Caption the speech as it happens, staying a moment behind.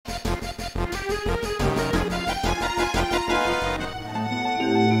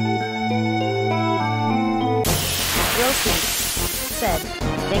Wilson said,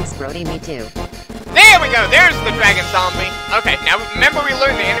 thanks Brody, me too. There we go, there's the dragon zombie. Okay, now remember we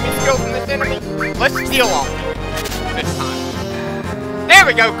learned the enemy skills from this enemy? Let's steal off this time. There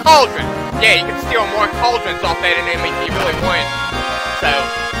we go, Cauldron. Yeah, you can steal more Cauldrons off that enemy if you really want. So,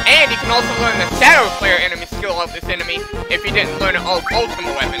 and you can also learn the Shadow Flare enemy skill of this enemy if you didn't learn an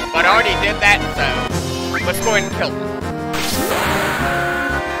ultimate weapon. But I already did that, so let's go ahead and kill them.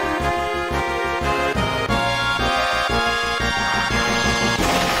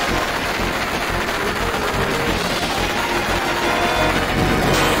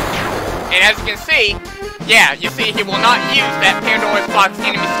 And as you can see, yeah, you see he will not use that Pandora's Box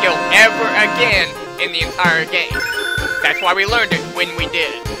enemy skill ever again in the entire game. That's why we learned it when we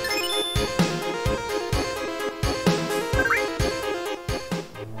did it.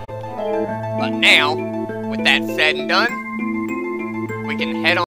 But now, with that said and done, we can head on.